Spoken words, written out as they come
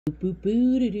Boo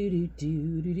boo do do do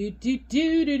do do do do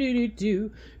do do do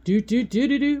do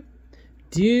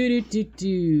do do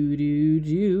do do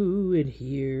do. And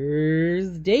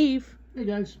here's Dave. Hey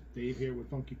guys, Dave here with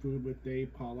Funky Food with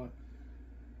Dave, Paula.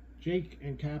 Jake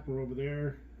and Cap are over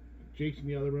there. Jake's in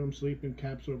the other room sleeping.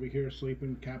 Cap's over here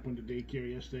sleeping. Cap went to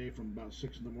daycare yesterday from about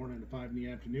 6 in the morning to 5 in the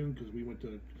afternoon because we went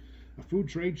to a food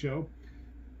trade show.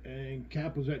 And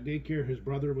Cap was at daycare. His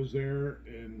brother was there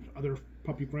and other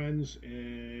puppy friends,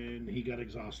 and he got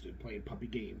exhausted playing puppy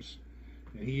games.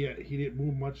 And he didn't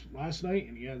move much last night,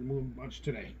 and he hasn't moved much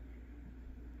today.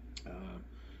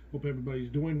 Hope everybody's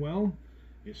doing well.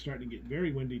 It's starting to get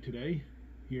very windy today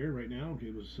here right now.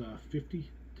 It was 50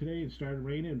 today. It started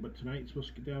raining, but tonight it's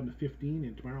supposed to get down to 15,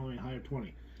 and tomorrow only a high of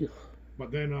 20. Ugh. But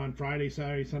then on Friday,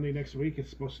 Saturday, Sunday next week, it's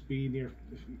supposed to be near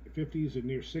 50s and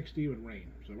near 60 with rain.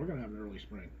 So we're going to have an early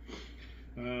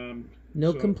spring.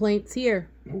 No complaints here.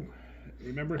 Oh,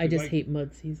 remember, I just hate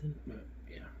mud season.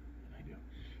 Yeah, I do.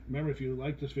 Remember, if you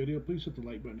like this video, please hit the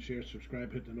like button, share,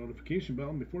 subscribe, hit the notification bell.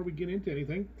 And before we get into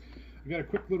anything, I got a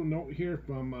quick little note here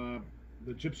from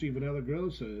the Gypsy Vanilla Grill.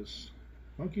 It says,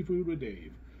 Funky Food with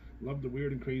Dave. Love the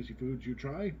weird and crazy foods you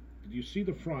try. Did you see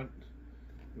the front,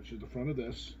 which is the front of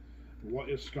this? What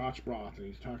is Scotch broth? And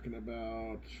he's talking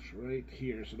about right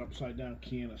here. It's an upside down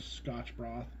can of Scotch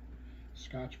broth.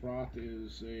 Scotch broth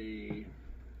is a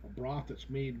broth that's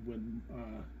made with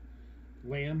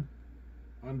lamb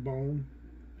unboned,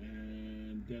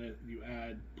 and then you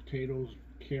add potatoes,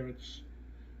 carrots,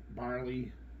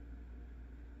 barley.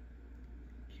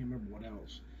 Can't remember what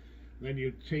else. Then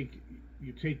you take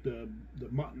the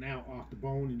mutton out off the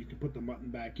bone, and you can put the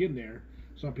mutton back in there.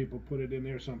 Some people put it in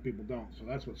there, some people don't. So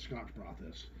that's what Scotch broth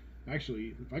is.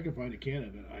 Actually, if I could find a can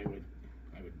of it, I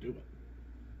would do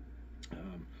it.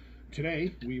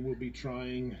 Today we will be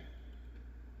trying,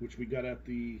 which we got at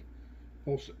the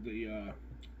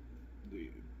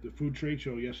food trade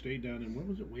show yesterday down in, what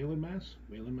was it, Wayland, Mass?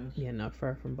 Wayland, Mass? Yeah, not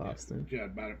far from Boston. Yeah,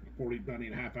 about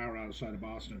a half hour outside of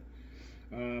Boston.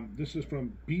 This is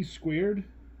from BSquared.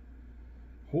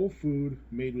 Whole food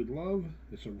made with love.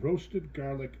 It's a roasted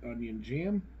garlic onion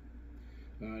jam.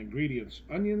 Ingredients: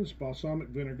 onions, balsamic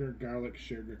vinegar, garlic,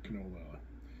 sugar, canola.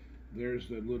 There's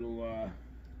the little,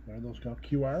 what are those called?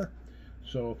 QR.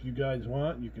 So if you guys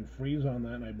want, you can freeze on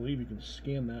that, and I believe you can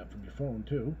scan that from your phone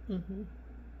too. Mm-hmm.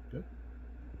 Good.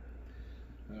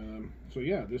 So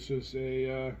yeah, this is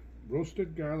a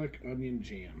roasted garlic onion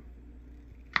jam.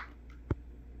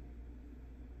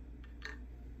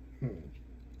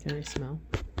 Can I smell?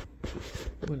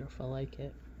 I wonder if I like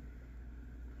it.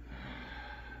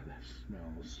 That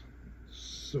smells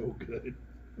so good.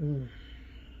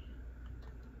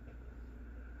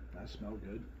 That smells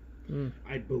good.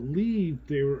 I believe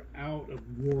they were out of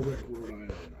Warwick, Rhode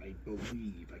Island. I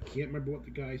believe. I can't remember what the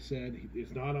guy said.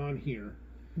 It's not on here.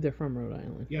 They're from Rhode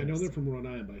Island. Yeah, I know they're from Rhode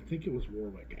Island, but I think it was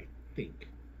Warwick. I think.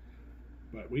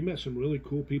 But we met some really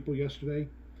cool people yesterday.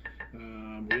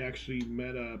 We actually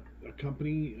met a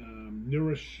company,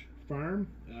 Nourish Farm,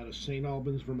 out of St.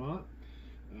 Albans, Vermont.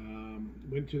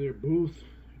 Went to their booth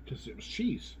because it was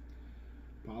cheese.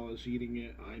 Paula's eating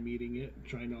it, I'm eating it,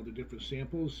 trying all the different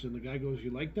samples, and the guy goes,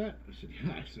 "You like that?" I said,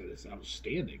 "Yeah." I said, "It's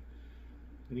outstanding."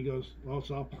 And he goes, "Well,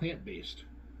 it's all plant-based.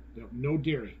 No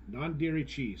dairy, non-dairy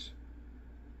cheese."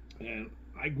 And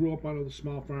I grew up on a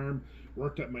small farm,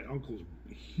 worked at my uncle's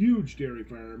huge dairy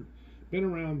farm, been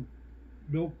around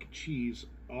milk cheese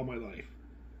all my life,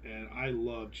 and I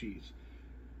love cheese.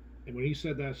 And when he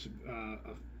said that's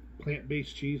a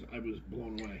plant-based cheese, I was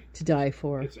blown away. To die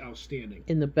for. It's outstanding.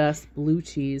 And the best blue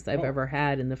cheese I've ever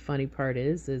had, and the funny part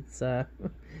is it's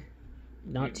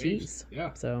not cheese.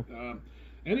 Yeah. So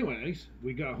anyways,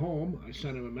 we got home. I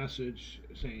sent him a message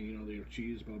saying, their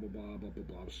cheese, blah blah blah blah blah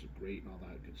blah, it's great and all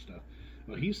that good stuff.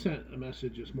 Well, he sent a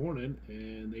message this morning,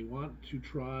 and they want to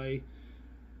try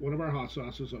one of our hot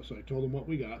sauces. So I told him what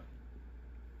we got,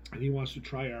 and he wants to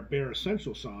try our Bear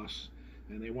Essential sauce,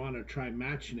 and they want to try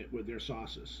matching it with their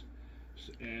sauces.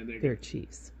 And their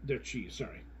cheese. Their cheese.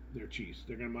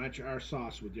 They're going to match our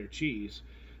sauce with their cheese,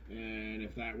 and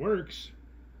if that works,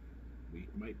 we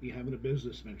might be having a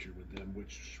business venture with them,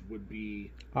 which would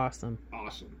be awesome.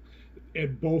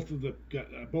 And both of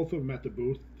them at the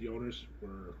booth, the owners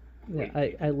were great.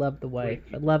 Yeah, I love the wife.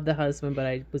 I love the husband, but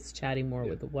I was chatting more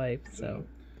with the wife.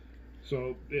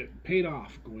 So it paid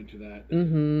off going to that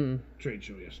trade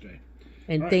show yesterday.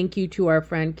 And thank you to our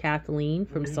friend Kathleen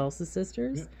from Salsa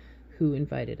Sisters, who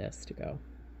invited us to go.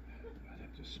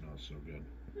 That just smells so good.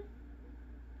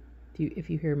 If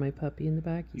you hear my puppy in the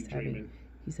back, he's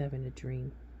having a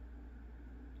dream.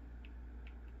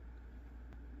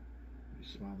 You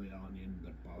smell the onion,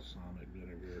 the balsamic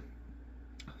vinegar.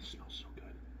 It smells so good.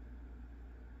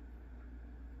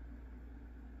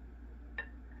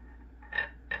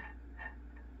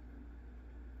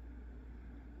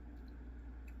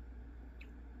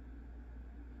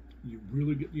 You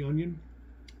really get the onion,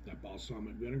 that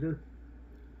balsamic vinegar.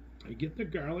 I get the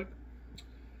garlic,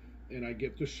 and I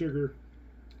get the sugar,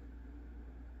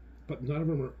 but none of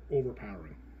them are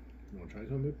overpowering. You want to try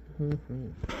something? Mm-hmm.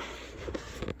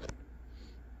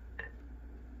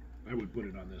 I would put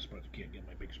it on this, but I can't get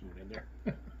my big spoon in there.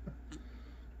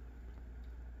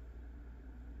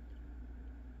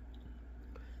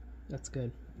 That's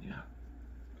good. Yeah.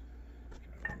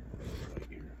 Right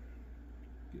here.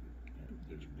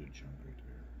 There's a good chunk right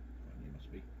there. Onion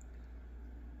must be.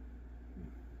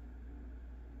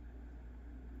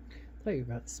 I thought you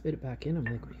were about to spit it back in. I'm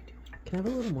like, what are you doing? Can I have a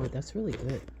little more? That's really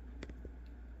good.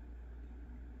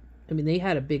 I mean, they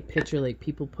had a big picture, like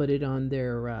people put it on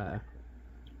their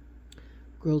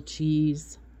grilled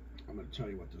cheese. I'm going to tell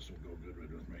you what this will go good with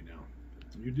right now.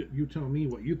 You tell me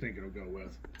what you think it'll go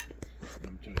with.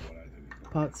 I'm telling you what I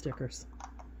think. Pot stickers.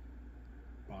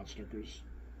 Pot stickers.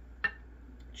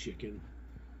 Chicken.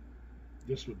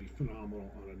 This would be phenomenal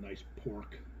on a nice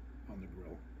pork on the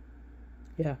grill.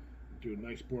 Yeah. Do a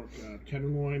nice pork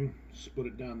tenderloin, split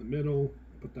it down the middle,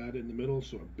 put that in the middle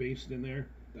so it based in there.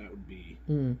 That would be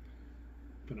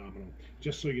phenomenal.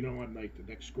 Just so you know, on like the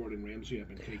next Gordon Ramsay, I've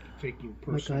been taking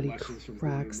personal lessons from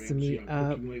Gordon Ramsay on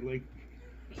cooking lately.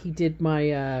 He did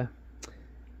my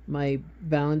my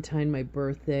Valentine, my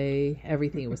birthday,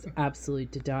 everything. It was absolutely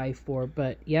to die for.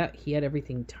 But yeah, he had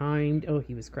everything timed. Oh,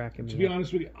 he was cracking me up. To be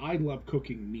honest with you, I love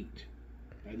cooking meat.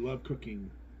 I love cooking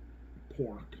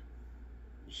pork,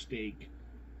 steak,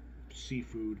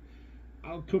 seafood.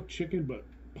 I'll cook chicken, but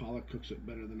Paula cooks it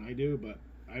better than I do. But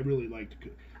I really like to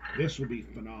cook. This would be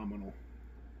phenomenal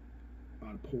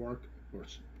on pork or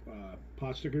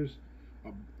pot stickers,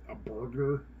 a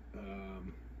burger,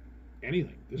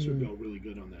 anything. This would go really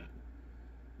good on that.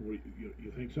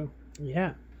 You think so?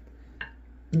 Yeah.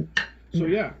 So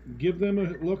yeah, give them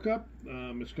a look up.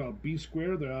 It's called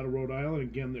BSquared. They're out of Rhode Island.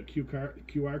 Again, the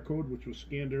QR code, which was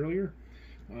scanned earlier.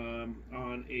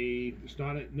 On a, it's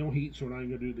not a, no heat, so we're not even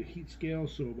going to do the heat scale.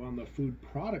 So on the food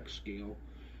product scale,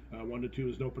 1 to 2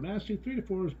 is no penacity, 3 to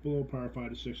 4 is below par, 5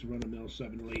 to 6 is run of the mill,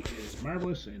 7 to 8 is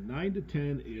marvelous, and 9 to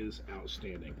 10 is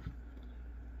outstanding.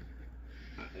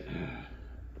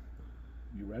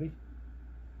 You ready?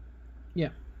 Yeah.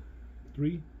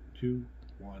 3, 2,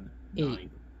 1, 9.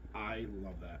 I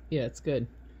love that. Yeah, it's good.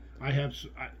 I have.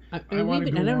 I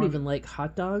don't even like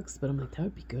hot dogs, but I'm like, that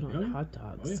would be good on hot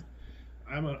dogs. Oh, yeah.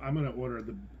 I'm gonna order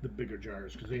the bigger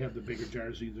jars because they have the bigger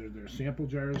jars. Either they're sample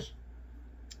jars.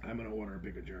 I'm gonna order a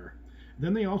bigger jar.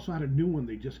 Then they also had a new one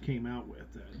they just came out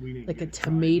with. We didn't like a get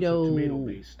tomato.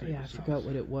 Tomato-based. Yeah, I forgot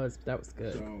what it was, but that was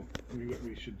good. So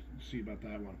we should see about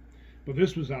that one. But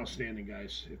this was outstanding,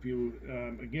 guys. If you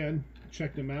again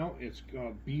check them out, it's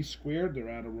called BSquared. They're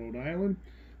out of Rhode Island.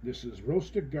 This is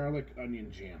roasted garlic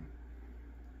onion jam.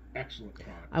 Excellent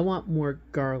product. I want more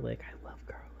garlic. I love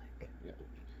garlic. Yeah.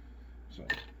 So,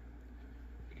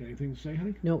 anything to say,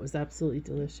 honey? No, it was absolutely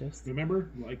delicious. Remember,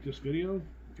 like this video.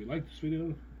 If you like this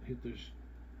video, hit this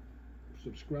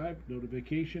subscribe,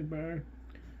 notification bar.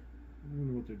 I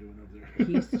don't know what they're doing over there.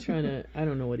 He's trying to, I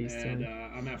don't know what he's doing. And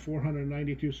I'm at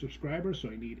 492 subscribers, so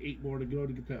I need 8 more to go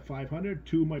to get that 500.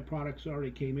 2 of my products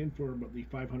already came in for the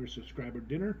 500 subscriber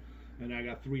dinner, and I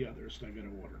got 3 others that I got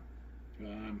to order.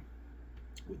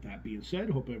 With that being said,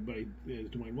 hope everybody is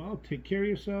doing well. Take care of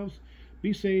yourselves.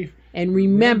 Be safe. And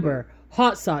remember,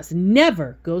 hot sauce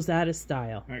never goes out of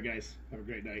style. All right, guys. Have a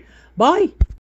great night. Bye.